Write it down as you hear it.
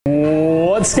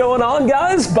What's going on,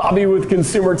 guys? Bobby with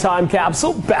Consumer Time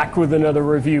Capsule, back with another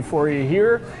review for you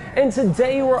here. And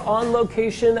today we're on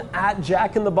location at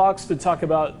Jack in the Box to talk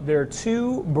about their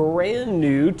two brand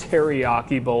new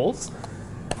teriyaki bowls.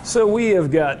 So we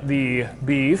have got the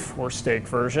beef or steak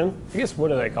version. I guess, what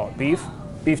do they call it? Beef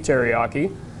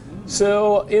teriyaki.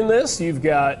 So in this, you've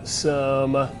got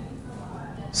some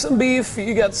beef,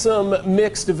 you got some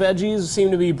mixed veggies,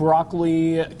 seem to be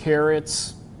broccoli,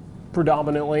 carrots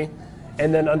predominantly.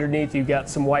 And then underneath you've got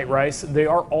some white rice. They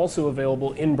are also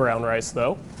available in brown rice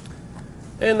though.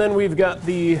 And then we've got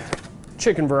the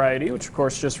chicken variety, which of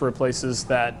course just replaces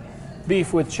that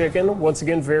beef with chicken. Once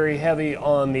again, very heavy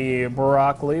on the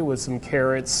broccoli with some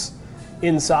carrots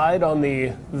inside on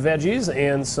the veggies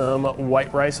and some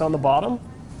white rice on the bottom.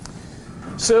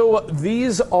 So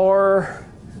these are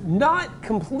not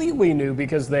completely new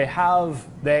because they've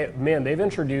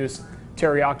introduced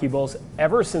teriyaki bowls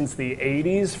ever since the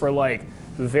 80s for like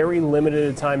very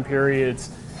limited time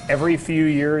periods. Every few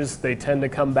years they tend to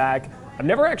come back. I've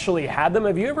never actually had them.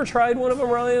 Have you ever tried one of them,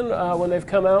 Ryan, when they've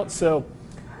come out? So,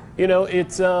 you know,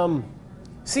 it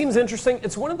seems interesting.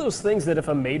 It's one of those things that if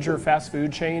a major fast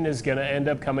food chain is going to end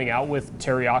up coming out with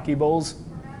teriyaki bowls,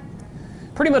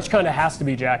 pretty much kind of has to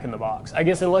be Jack in the Box. I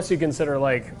guess unless you consider,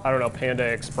 like, I don't know, Panda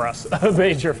Express a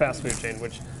major fast food chain,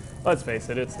 which, let's face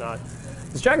it, it's not.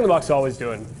 Because Jack in the Box is always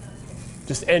doing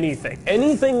just anything.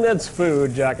 Anything that's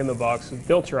food, Jack in the Box,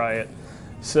 they'll try it.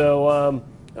 So, I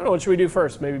don't know, what should we do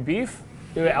first? Maybe beef?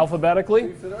 Maybe alphabetically?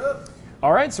 Beef it up.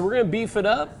 All right, so we're going to beef it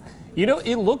up. You know,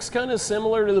 it looks kind of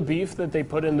similar to the beef that they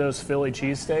put in those Philly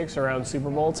cheesesteaks around Super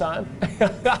Bowl time.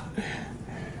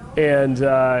 And,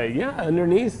 yeah,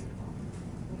 underneath,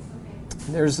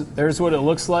 there's what it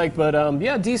looks like. But,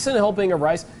 yeah, decent helping of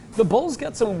rice. The bowl's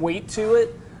got some weight to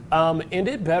it. And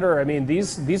it better. I mean,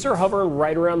 these are hovering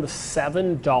right around the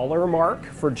 $7 mark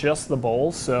for just the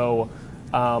bowl, so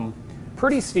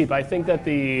pretty steep. I think that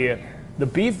the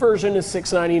beef version is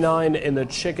 $6.99 and the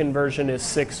chicken version is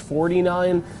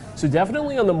 $6.49. So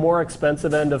definitely on the more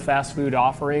expensive end of fast food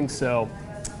offerings. So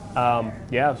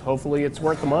yeah, hopefully it's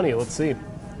worth the money. Let's see.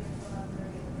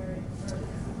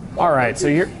 All right, so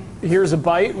here's a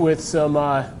bite with some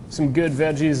good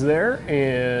veggies there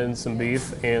and some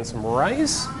beef and some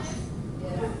rice.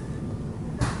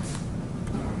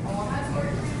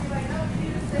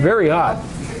 Very hot.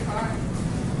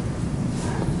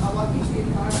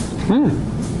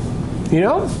 You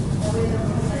know,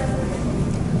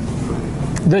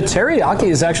 the teriyaki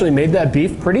has actually made that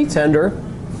beef pretty tender.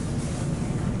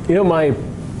 You know, my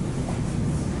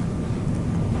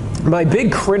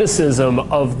big criticism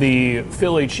of the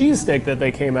Philly cheesesteak that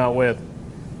they came out with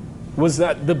was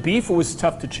that the beef was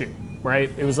tough to chew, right?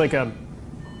 It was like a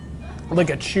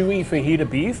chewy fajita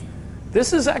beef.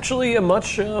 This is actually a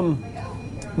much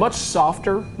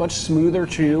softer, much smoother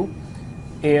chew.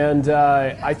 And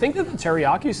I think that the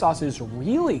teriyaki sauce is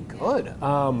really good.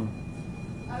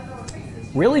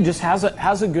 Really just has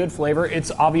a good flavor.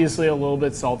 It's obviously a little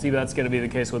bit salty, but that's going to be the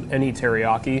case with any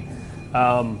teriyaki.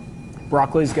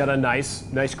 Broccoli's got a nice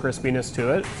crispiness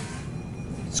to it.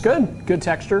 It's good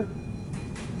texture.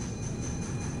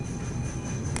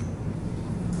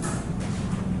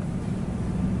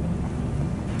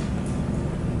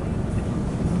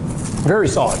 Very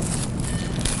solid.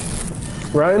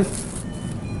 Ryan,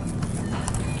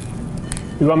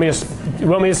 you want me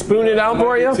to spoon it out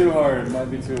for you? Might be too hard. Might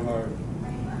be too hard.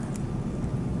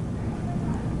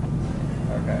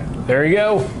 Okay. There you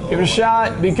go. Give it a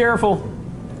shot. Be careful.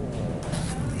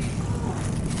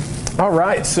 All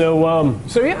right. So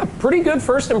yeah, pretty good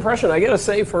first impression. I gotta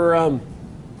say for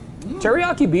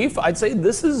teriyaki beef, I'd say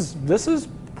this is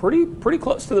pretty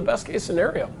close to the best case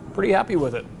scenario. Pretty happy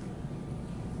with it.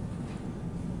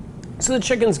 So the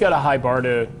chicken's got a high bar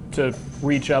to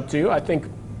reach up to. I think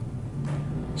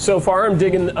so far I'm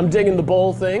digging the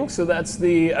bowl thing. So that's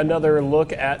another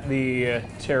look at the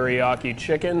teriyaki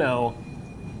chicken. Now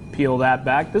peel that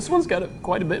back. This one's got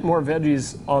quite a bit more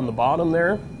veggies on the bottom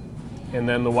there, and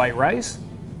then the white rice.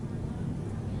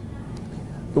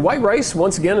 The white rice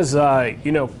once again is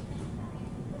you know,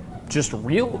 just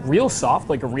real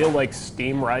soft, like a real like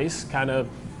steam rice kind of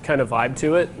vibe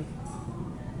to it.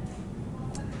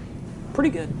 Pretty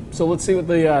good. So let's see what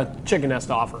the chicken has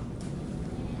to offer.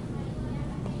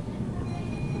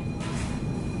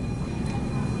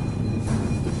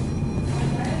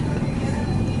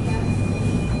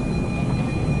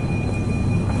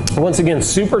 Once again,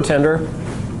 super tender.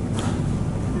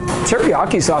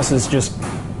 Teriyaki sauce is just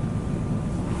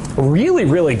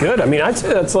really good. I mean, I'd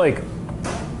say that's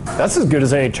as good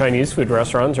as any Chinese food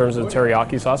restaurant in terms of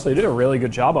teriyaki sauce. They did a really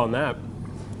good job on that.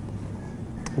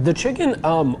 The chicken,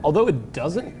 although it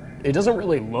doesn't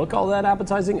really look all that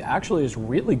appetizing, actually is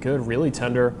really good, really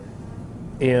tender,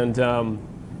 and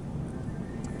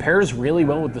pairs really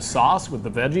well with the sauce, with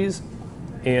the veggies.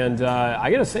 And I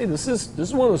gotta say, this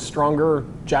is one of the stronger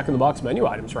Jack in the Box menu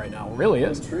items right now. It really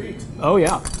is. Treat. Oh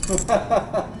yeah.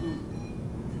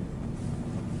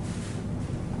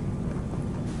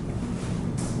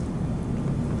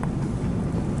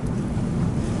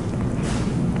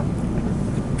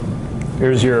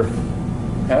 Here's your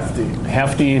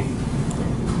hefty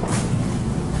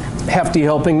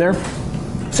helping there.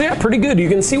 So yeah, pretty good. You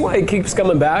can see why it keeps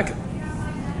coming back.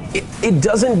 It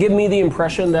doesn't give me the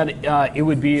impression that it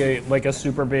would be like a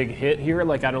super big hit here.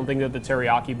 Like, I don't think that the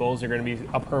teriyaki bowls are going to be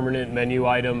a permanent menu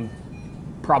item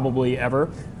probably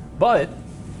ever. But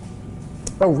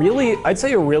I'd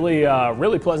say a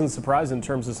really pleasant surprise in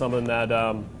terms of something that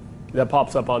that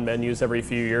pops up on menus every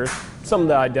few years. Something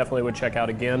that I definitely would check out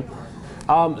again.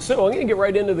 So I'm going to get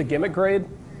right into the gimmick grade.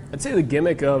 I'd say the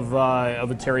gimmick of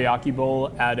a teriyaki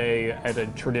bowl at a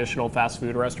traditional fast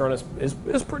food restaurant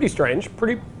is pretty strange.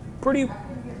 Pretty.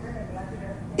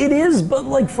 It is, but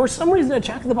like for some reason at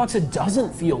Jack in the Box it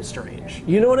doesn't feel strange.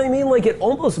 You know what I mean? Like you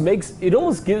almost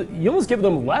give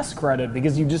them less credit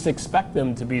because you just expect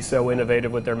them to be so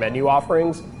innovative with their menu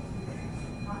offerings.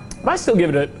 But I still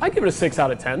give it a 6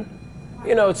 out of 10.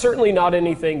 You know, it's certainly not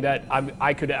anything that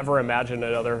I could ever imagine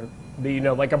at other.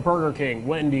 Like a Burger King,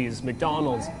 Wendy's,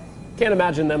 McDonald's. Can't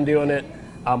imagine them doing it,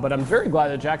 but I'm very glad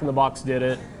that Jack in the Box did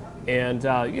it, and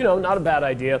not a bad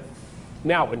idea.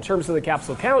 Now, in terms of the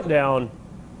capsule countdown,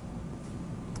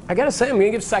 I gotta say I'm gonna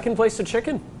give second place to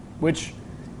chicken, which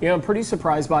I'm pretty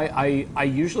surprised by. I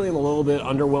usually am a little bit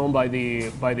underwhelmed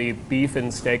by the beef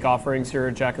and steak offerings here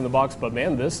at Jack in the Box, but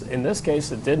man, in this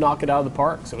case, it did knock it out of the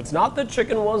park. So it's not that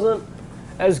chicken wasn't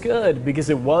as good, because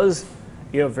it was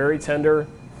very tender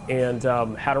and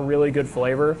had a really good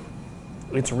flavor.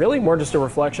 It's really more just a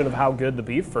reflection of how good the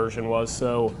beef version was.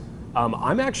 So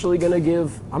I'm actually gonna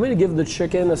give the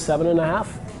chicken a 7.5.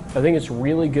 I think it's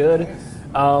really good.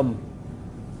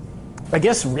 I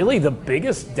guess really the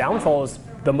biggest downfall is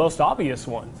the most obvious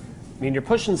one. I mean, you're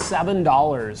pushing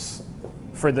 $7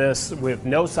 for this with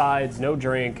no sides, no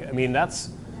drink. I mean, that's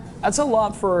a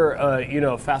lot for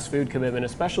a fast food commitment,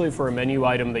 especially for a menu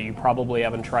item that you probably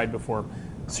haven't tried before.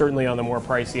 Certainly on the more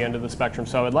pricey end of the spectrum.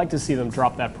 So I'd like to see them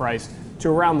drop that price to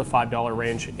around the $5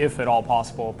 range, if at all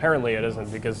possible. Apparently it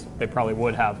isn't, because they probably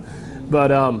would have.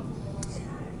 But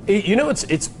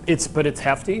it's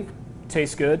hefty,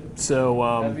 tastes good.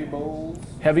 So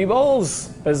heavy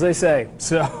bowls, as they say.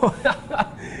 So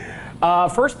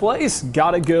first place,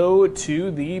 gotta go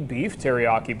to the beef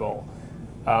teriyaki bowl.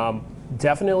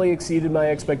 Definitely exceeded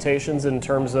my expectations in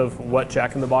terms of what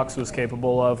Jack in the Box was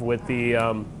capable of with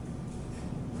the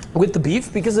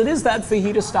beef, because it is that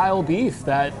fajita style beef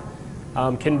that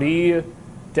can be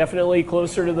definitely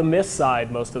closer to the miss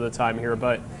side most of the time here.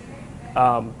 But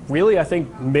really, I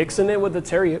think mixing it with the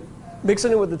teriyaki,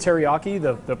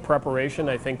 the preparation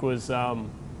I think was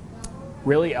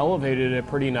really elevated it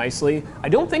pretty nicely. I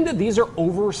don't think that these are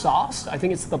over sauced. I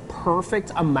think it's the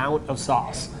perfect amount of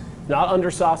sauce, not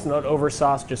under sauce, not over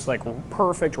sauce, just like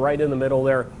perfect right in the middle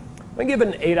there. I'm gonna give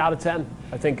it an 8 out of 10.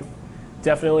 I think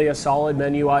definitely a solid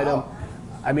menu item.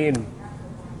 I mean,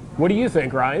 what do you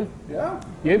think, Ryan? Yeah.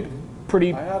 You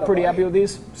pretty happy with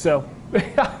these? So,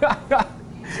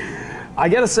 I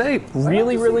gotta say,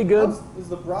 really good. Is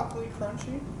the broccoli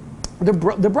crunchy?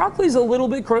 The broccoli's a little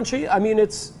bit crunchy. I mean,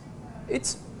 it's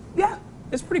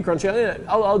pretty crunchy.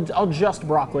 I'll just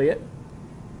broccoli it.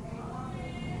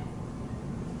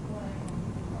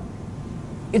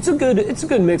 It's a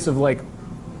good mix of like.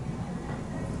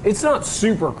 It's not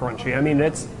super crunchy. I mean,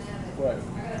 it's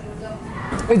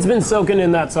been soaking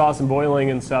in that sauce and boiling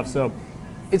and stuff, so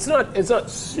it's not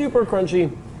super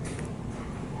crunchy.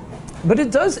 But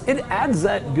it adds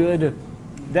that good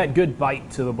bite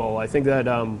to the bowl. I think that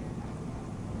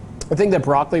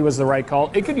broccoli was the right call.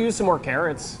 It could use some more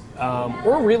carrots,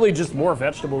 or really just more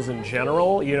vegetables in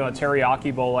general. A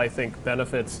teriyaki bowl I think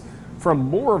benefits from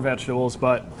more vegetables,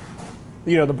 but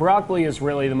the broccoli is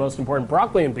really the most important.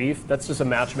 Broccoli and beef, that's just a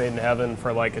match made in heaven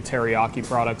for like a teriyaki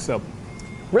product. So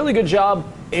really good job,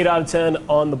 8 out of 10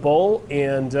 on the bowl.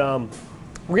 And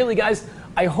really, guys,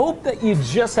 I hope that you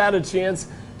just had a chance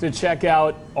to check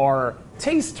out our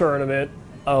taste tournament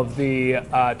of the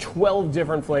 12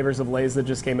 different flavors of Lay's that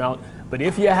just came out. But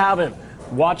if you haven't,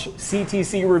 watch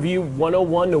CTC Review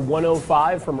 101 to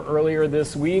 105 from earlier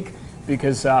this week,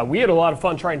 because we had a lot of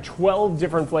fun trying 12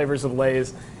 different flavors of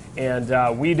Lay's.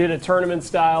 And we did a tournament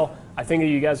style. I think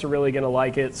you guys are really going to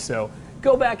like it. So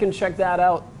go back and check that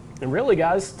out. And really,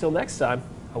 guys, till next time,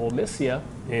 I will miss you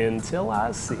Until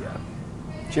I see ya.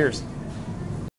 Cheers.